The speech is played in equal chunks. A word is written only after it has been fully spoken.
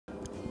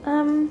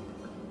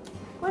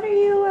What are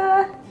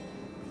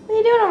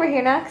you doing over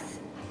here, Nux?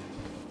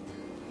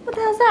 What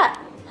the hell's that?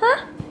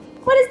 Huh?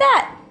 What is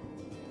that?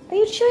 Are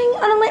you chewing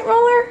on a lint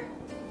roller?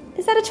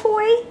 Is that a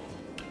toy?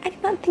 I do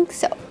not think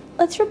so.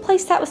 Let's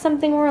replace that with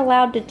something we're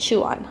allowed to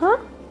chew on, huh?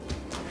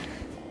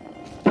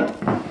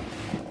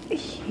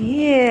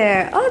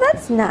 Here. Oh,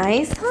 that's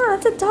nice, huh?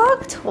 It's a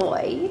dog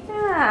toy.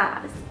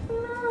 Yeah,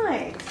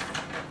 nice.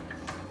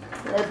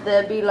 Let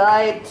there be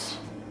light.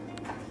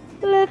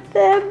 Let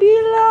there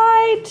be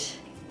light.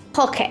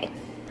 Okay.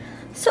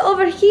 So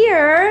over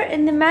here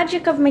in the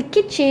magic of my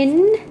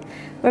kitchen,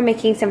 we're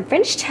making some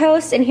French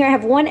toast, and here I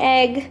have 1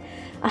 egg,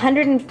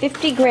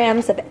 150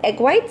 grams of egg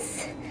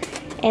whites,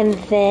 and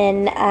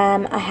then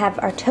I have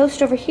our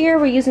toast over here.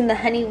 We're using the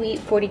honey wheat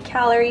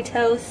 40-calorie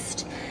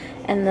toast,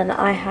 and then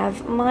I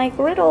have my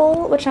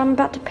griddle, which I'm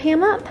about to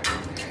pan up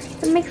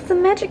and make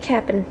some magic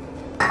happen.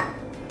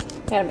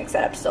 Gotta mix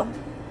that up still.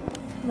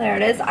 There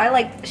it is. I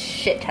like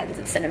shit tons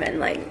of cinnamon.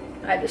 Like,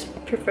 I just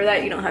prefer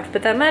that. You don't have to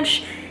put that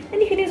much.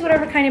 And you can use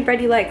whatever kind of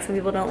bread you like. Some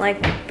people don't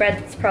like bread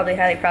that's probably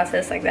highly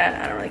processed like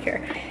that. I don't really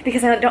care.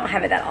 Because I don't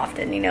have it that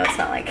often, you know, it's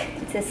not like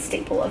it's a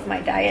staple of my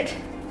diet.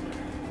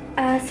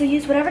 So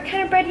use whatever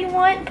kind of bread you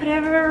want, put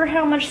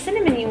how much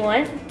cinnamon you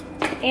want.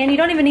 And you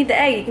don't even need the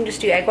egg, you can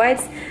just do egg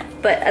whites.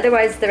 But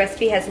otherwise the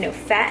recipe has no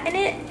fat in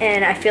it,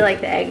 and I feel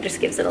like the egg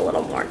just gives it a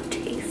little more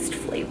taste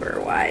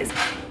flavor-wise.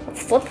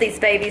 Let's flip these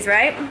babies,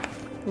 right?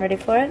 Ready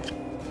for it?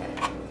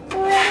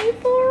 Ready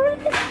for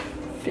it?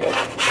 Flip.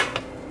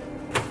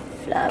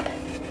 Flab.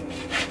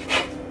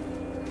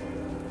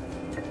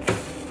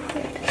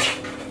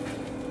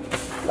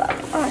 Flab.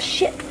 Oh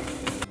shit.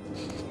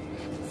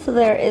 So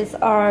there is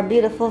our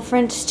beautiful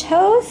French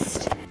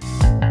toast.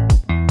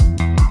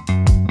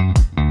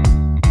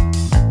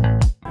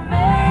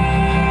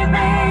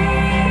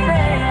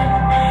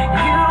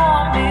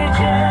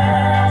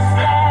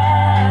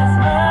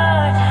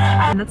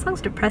 That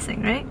song's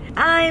depressing, right?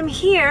 I'm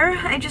here.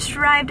 I just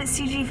arrived at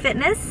CG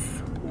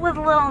Fitness with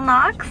little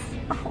Knox.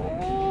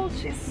 Oh,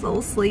 she's so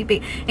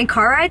sleepy. In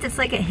car rides, it's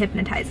like it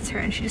hypnotizes her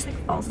and she just like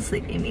falls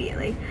asleep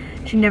immediately.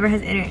 She never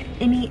has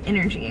any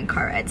energy in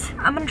car rides.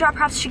 I'm gonna drop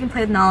her off so she can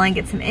play with Nala and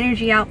get some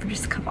energy out for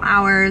just a couple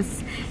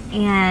hours.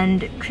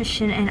 And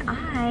Christian and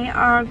I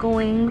are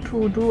going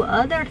to do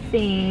other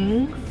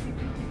things.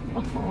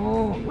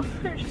 Oh,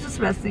 she's just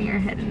resting her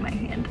head in my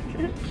hand.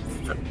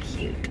 She's so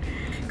cute.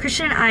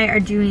 Christian and I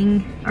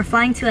are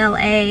flying to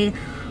LA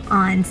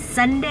on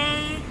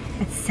Sunday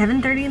at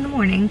 7:30 in the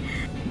morning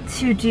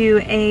to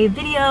do a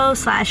video /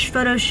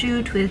 photo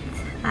shoot with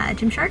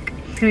Gymshark.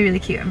 It's gonna be really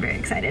cute. I'm very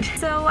excited.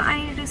 So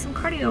I need to do some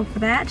cardio for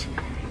that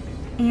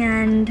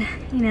and,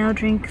 you know,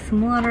 drink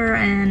some water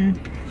and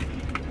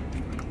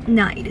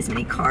not eat as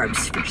many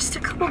carbs for just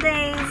a couple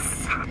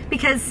days.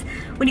 Because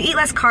when you eat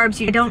less carbs,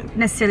 you don't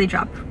necessarily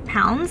drop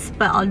pounds,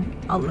 but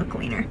I'll look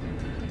leaner.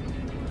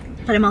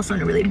 But I'm also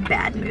in a really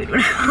bad mood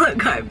when I low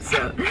carb,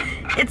 so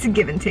it's a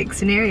give and take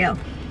scenario.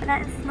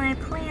 That is my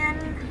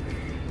plan.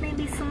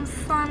 Maybe some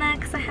sauna,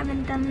 because I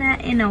haven't done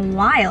that in a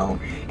while.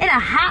 In a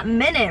hot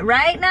minute,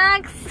 right,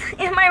 Knox?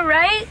 Am I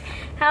right?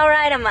 How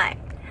right am I?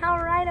 How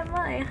right am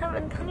I? I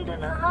haven't done it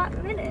in a hot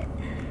minute.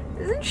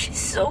 Isn't she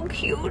so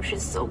cute?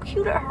 She's so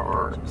cute, it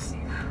hurts.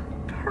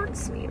 It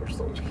hurts me, you're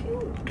so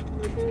cute.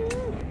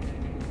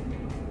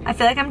 I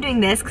feel like I'm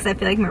doing this because I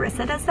feel like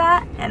Marissa does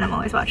that, and I'm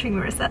always watching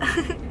Marissa.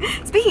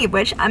 Speaking of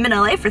which, I'm in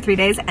LA for 3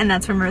 days, and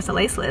that's where Marissa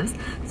Lace lives.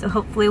 So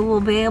hopefully we'll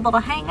be able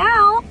to hang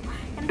out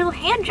and do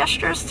hand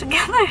gestures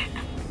together.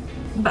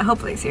 But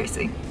hopefully,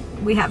 seriously,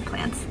 we have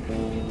plans. I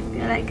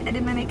feel like I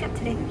did my makeup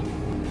today,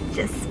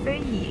 just for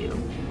you.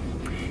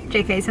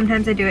 JK,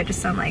 sometimes I do it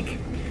just so I'm like,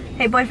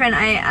 hey boyfriend,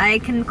 I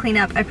can clean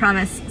up, I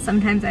promise.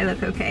 Sometimes I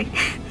look okay.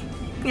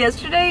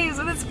 Yesterday he was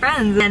with his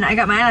friends, and I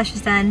got my eyelashes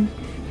done.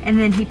 And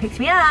then he picked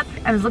me up.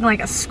 I was looking like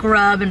a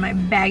scrub in my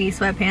baggy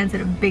sweatpants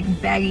and a big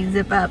baggy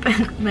zip up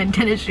and my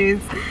tennis shoes.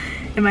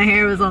 And my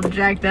hair was all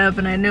jacked up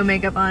and I had no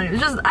makeup on. It was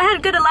just, I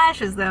had good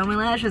lashes though. My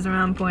lashes were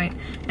on point.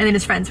 And then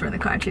his friends were in the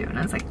car too. And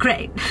I was like,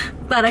 great.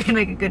 Glad I can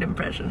make a good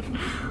impression.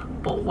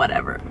 But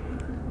whatever.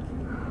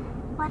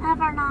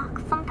 Whatever,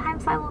 Knox.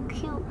 Sometimes I look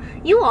cute.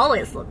 You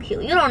always look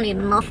cute. You don't need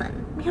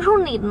nothing. You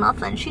don't need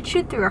nothing. She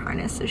chewed through her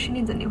harness, so she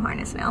needs a new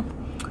harness now.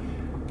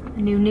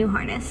 A new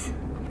harness.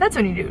 That's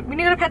what you do. When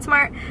you go to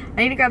PetSmart,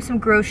 I need to grab some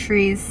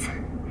groceries.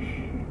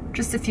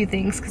 Just a few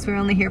things, because we're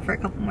only here for a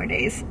couple more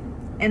days.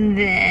 And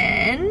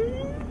then...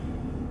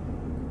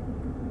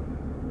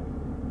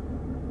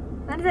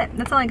 that is it.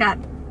 That's all I got.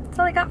 That's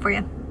all I got for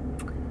you.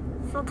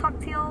 So I'll talk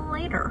to y'all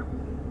later.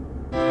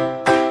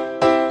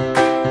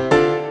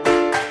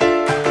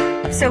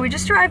 So we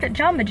just arrived at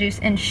Jamba Juice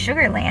in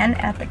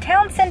Sugarland at the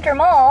Town Center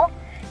Mall,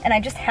 and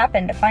I just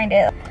happened to find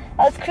it.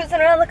 I was cruising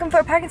around looking for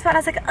a parking spot. I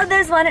was like, oh,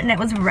 there's one, and it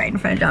was right in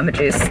front of Jamba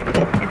Juice. If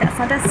that's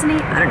not Destiny,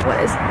 I don't know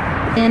what is.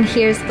 And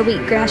here's the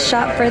wheatgrass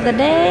shop for the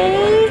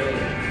day.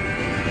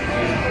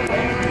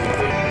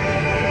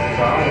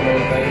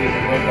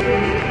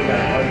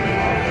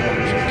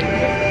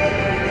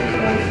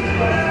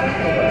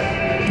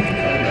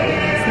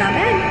 It's not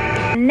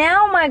bad. And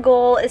now my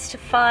goal is to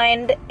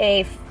find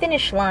a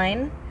finish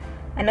line.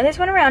 I know there's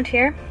one around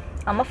here.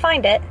 I'm gonna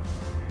find it.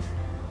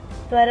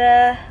 But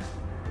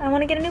I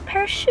wanna get a new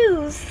pair of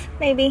shoes,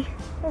 maybe.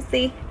 We'll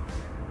see.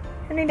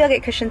 And maybe I'll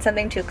get Christian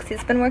something too, because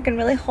he's been working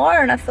really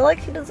hard and I feel like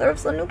he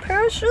deserves a new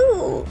pair of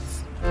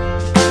shoes.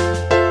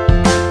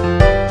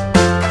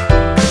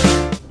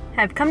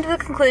 I've come to the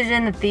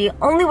conclusion that the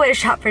only way to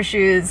shop for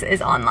shoes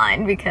is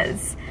online,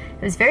 because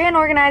it was very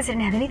unorganized. I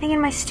didn't have anything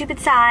in my stupid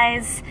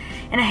size,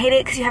 and I hate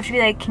it because you have to be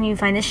like, can you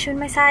find this shoe in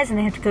my size? And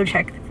they have to go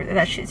check for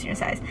that shoe's in your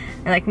size.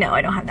 They're like, no,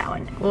 I don't have that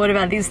one. Well, what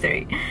about these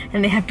three?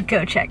 And they have to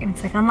go check, and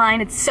it's like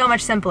online, it's so much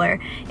simpler,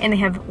 and they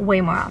have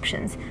way more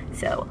options.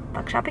 So,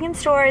 fuck shopping in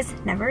stores,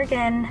 never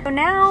again. So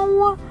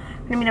now,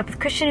 I'm gonna meet up with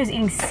Christian, who's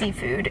eating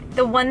seafood.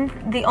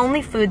 The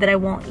only food that I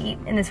won't eat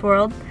in this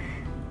world.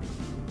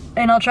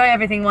 And I'll try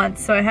everything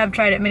once, so I have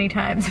tried it many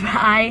times, but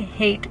I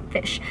hate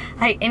fish.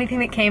 I hate anything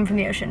that came from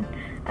the ocean.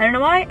 I don't know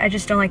why, I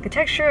just don't like the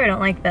texture, I don't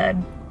like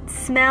the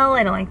smell,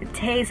 I don't like the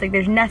taste, like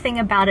there's nothing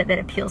about it that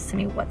appeals to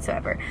me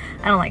whatsoever.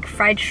 I don't like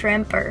fried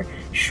shrimp or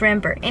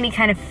any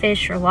kind of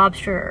fish or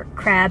lobster or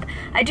crab.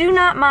 I do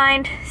not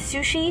mind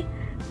sushi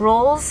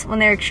rolls when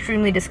they're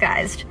extremely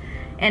disguised,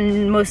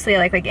 and mostly I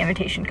like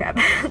imitation crab.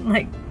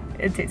 Like,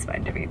 it tastes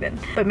fine to me then.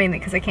 But mainly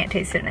because I can't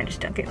taste it and I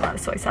just don't get a lot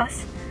of soy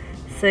sauce.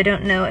 So I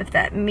don't know if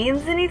that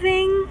means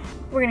anything.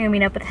 We're gonna go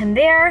meet up with him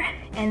there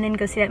and then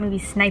go see that movie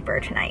Sniper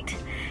tonight.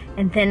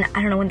 And then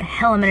I don't know when the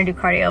hell I'm gonna do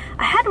cardio.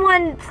 I had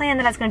one plan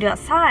that I was gonna do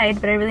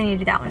outside, but I really need to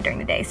do that one during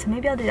the day. So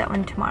maybe I'll do that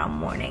one tomorrow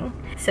morning.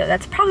 So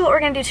that's probably what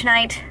we're gonna do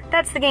tonight.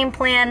 That's the game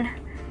plan.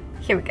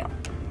 Here we go.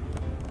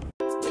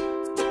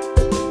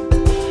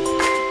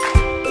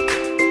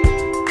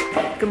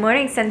 Good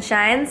morning,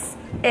 sunshines.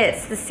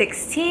 It's the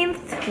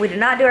 16th. We did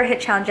not do our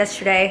HIIT challenge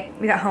yesterday.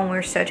 We got home, we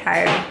were so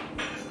tired.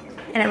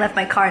 And I left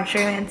my car in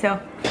Sherman, so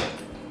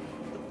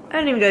I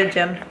didn't even go to the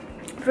gym.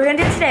 But we're gonna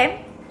do it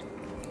today,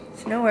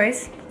 so no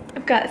worries.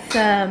 I've got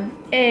some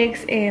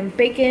eggs and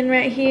bacon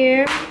right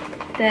here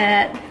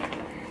that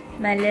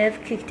my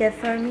love cooked up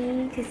for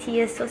me because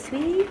he is so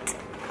sweet.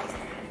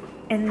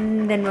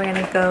 And then we're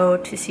gonna go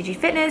to CG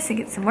Fitness and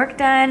get some work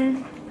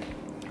done.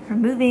 We're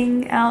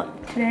moving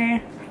out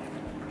today.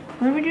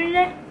 What are we doing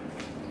today?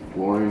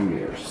 Flooring,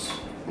 mirrors,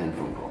 and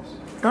phone calls.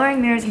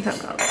 Flooring, mirrors, and phone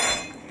calls.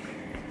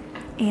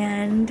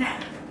 And yeah,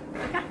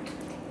 that's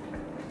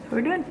what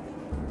we're doing.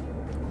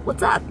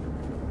 What's up?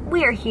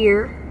 We are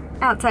here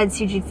outside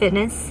CG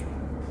Fitness.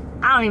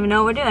 I don't even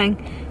know what we're doing.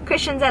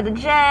 Christian's at the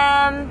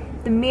gym.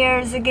 The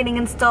mirrors are getting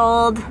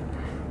installed.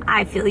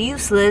 I feel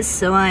useless,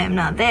 so I am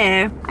not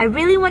there. I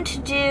really want to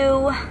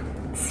do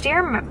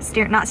stair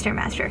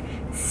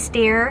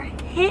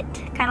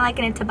HIIT, kind of like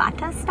in a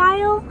Tabata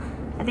style.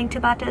 I think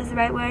Tabata is the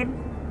right word.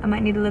 I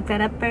might need to look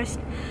that up first.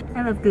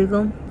 I love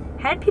Google.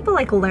 How did people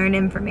like learn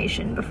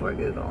information before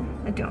Google?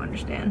 I don't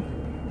understand.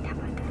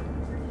 Tabata.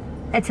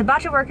 A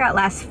Tabata workout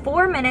lasts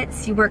 4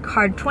 minutes. You work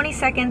hard 20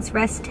 seconds,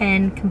 rest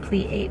 10,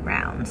 complete 8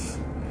 rounds.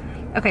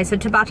 Okay, so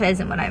Tabata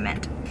isn't what I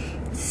meant.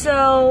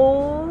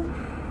 So,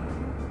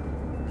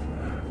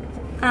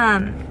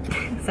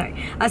 sorry.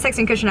 I was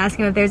texting Christian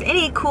asking him if there's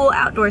any cool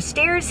outdoor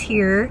stairs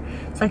here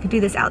so I could do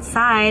this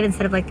outside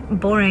instead of like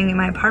boring in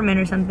my apartment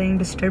or something,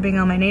 disturbing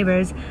all my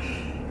neighbors.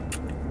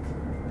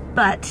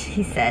 But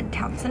he said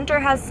town center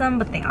has some,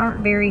 but they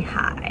aren't very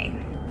high.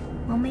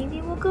 Well, maybe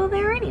we'll go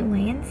there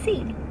anyway and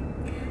see.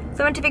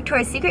 So I went to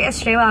Victoria's Secret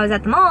yesterday while I was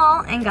at the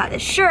mall and got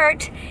this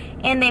shirt,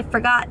 and they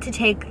forgot to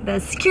take the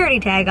security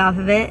tag off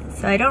of it,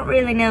 so I don't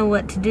really know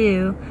what to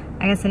do.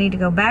 I guess I need to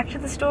go back to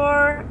the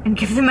store and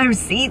give them my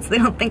receipts. They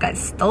don't think I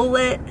stole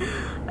it.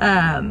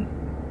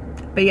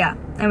 But yeah,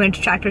 I went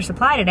to Tractor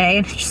Supply today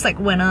and it just like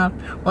went up.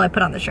 Well, I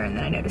put on the shirt and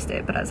then I noticed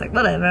it, but I was like,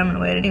 whatever, I'm gonna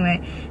wait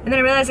anyway. And then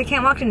I realized I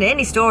can't walk into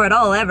any store at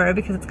all ever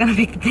because it's gonna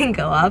make the thing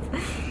go up.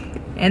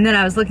 And then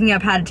I was looking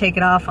up how to take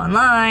it off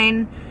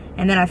online,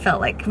 and then I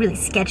felt like really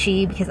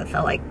sketchy because I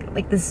felt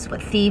like this is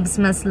what thieves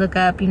must look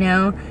up, you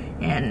know?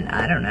 And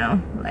I don't know,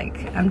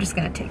 like, I'm just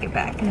gonna take it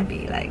back and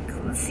be like,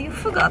 let's see, you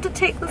forgot to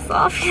take this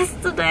off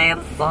yesterday,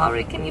 I'm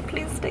sorry, can you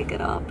please take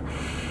it off?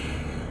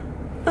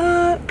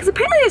 Because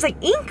apparently there's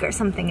like ink or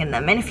something in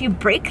them, and if you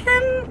break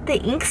them, the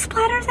ink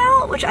splatters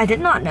out, which I did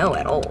not know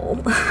at all,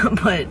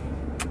 but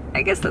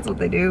I guess that's what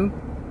they do.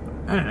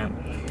 I don't know.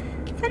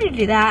 So I need to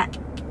do that,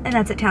 and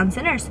that's at Town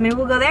Center, so maybe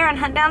we'll go there and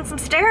hunt down some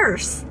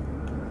stairs.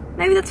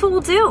 Maybe that's what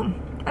we'll do.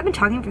 I've been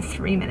talking for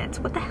 3 minutes.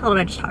 What the hell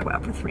did I just talk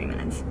about for 3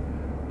 minutes?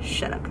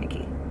 Shut up,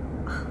 Nikki.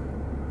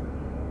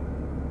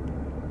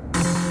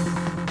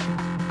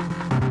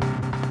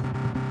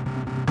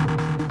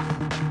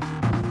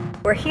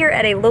 We're here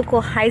at a local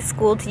high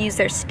school to use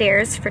their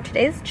stairs for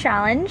today's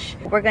challenge.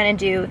 We're gonna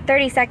do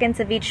 30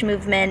 seconds of each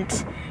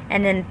movement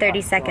and then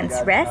 30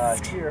 seconds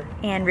rest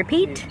and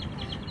repeat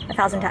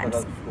 1,000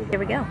 times. Here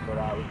we go.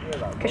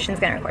 Christian's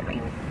gonna record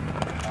me.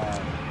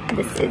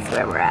 This is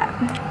where we're at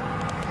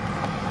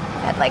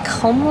like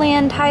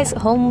Homeland High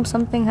School, Home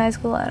something high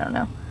school, I don't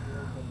know.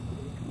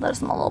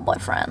 That's my little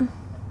boyfriend.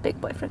 Big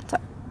boyfriend,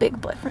 sorry,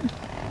 big boyfriend.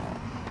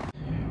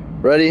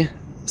 Ready,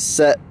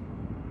 set,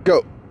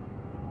 go.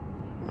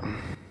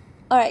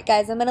 Alright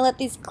guys, I'm going to let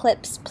these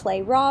clips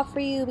play raw for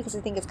you because I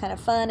think it's kind of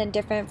fun and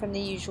different from the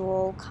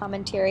usual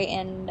commentary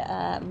and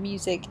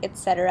music,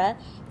 etc.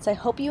 So I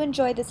hope you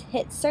enjoyed this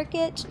HIIT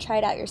circuit. Try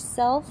it out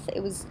yourself.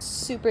 It was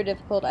super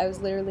difficult. I was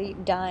literally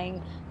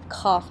dying,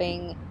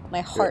 coughing.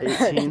 My heart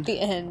hurt at the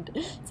end.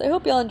 So I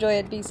hope y'all enjoy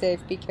it. Be safe,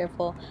 be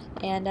careful,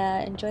 and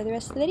enjoy the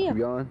rest of the video. Keep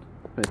going.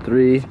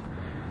 3.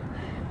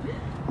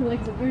 My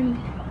legs are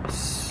burning.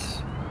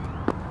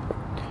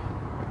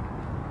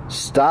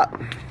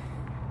 Stop.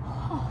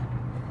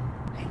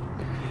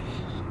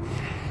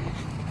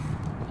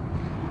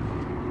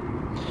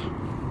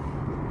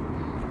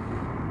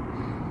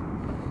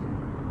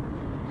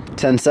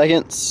 10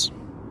 seconds.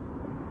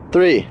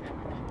 3,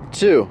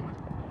 2,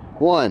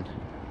 1,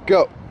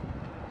 go.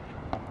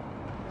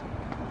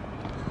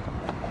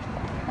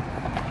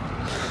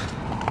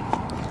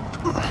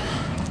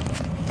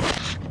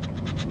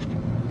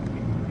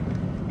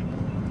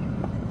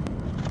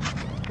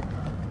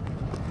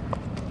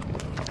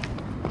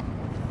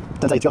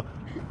 Go.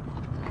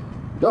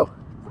 Go.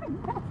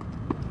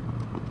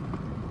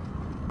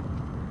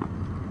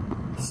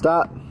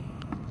 Stop.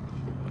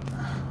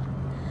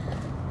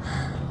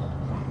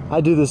 I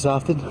do this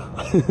often.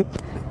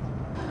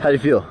 How do you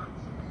feel?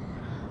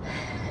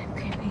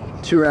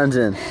 Cramping. 2 rounds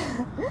in.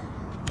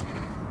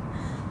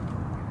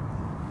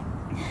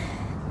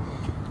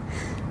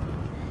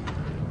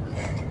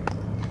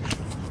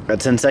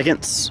 Got 10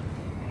 seconds.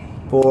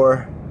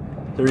 4,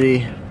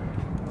 3,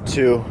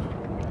 2,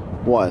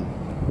 1.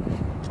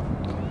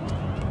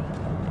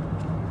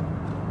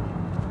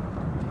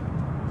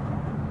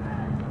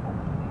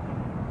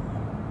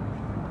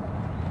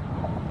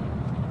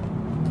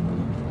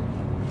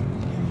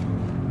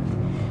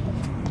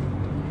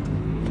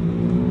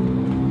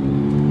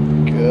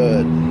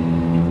 Good.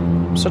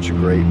 I'm such a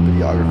great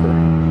videographer.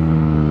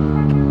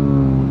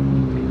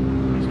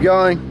 Keep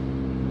going.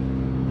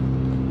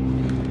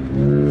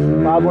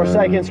 5 more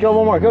seconds. Go,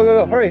 one more. Go,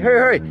 go, go. Hurry,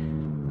 hurry, hurry.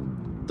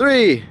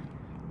 3,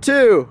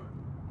 2,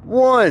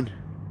 1,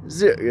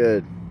 0.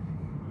 Good.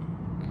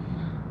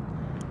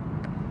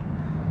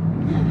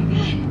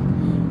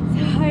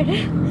 So hard.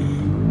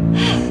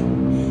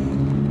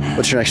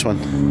 What's your next one?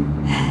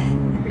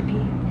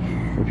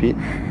 Repeat. Repeat?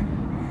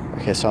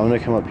 Okay, so I'm gonna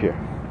come up here.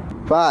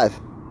 5,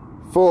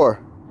 4,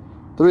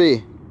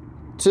 3,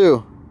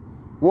 2,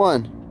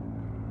 1.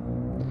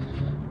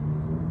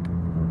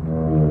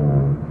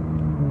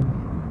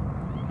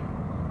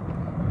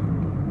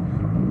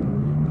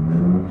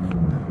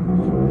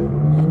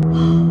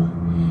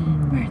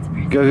 Birds.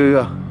 Go, go,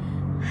 go.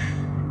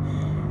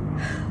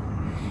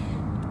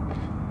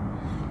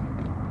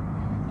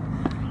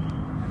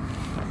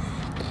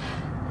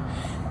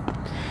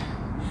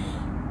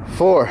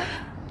 Four,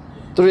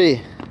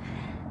 3,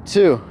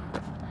 2,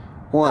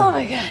 1. Oh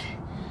my god.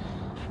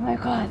 Oh my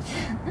god.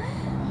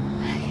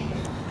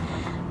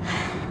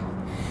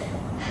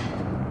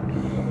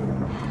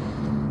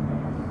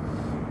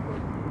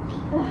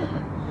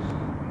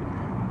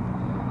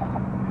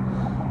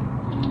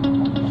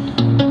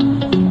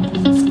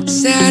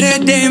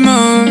 Saturday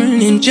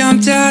morning,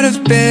 jumped out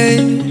of bed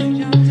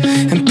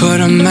and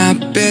put on my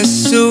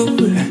best suit.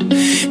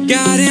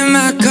 Got in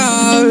my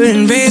car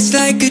and raced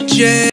like a jet.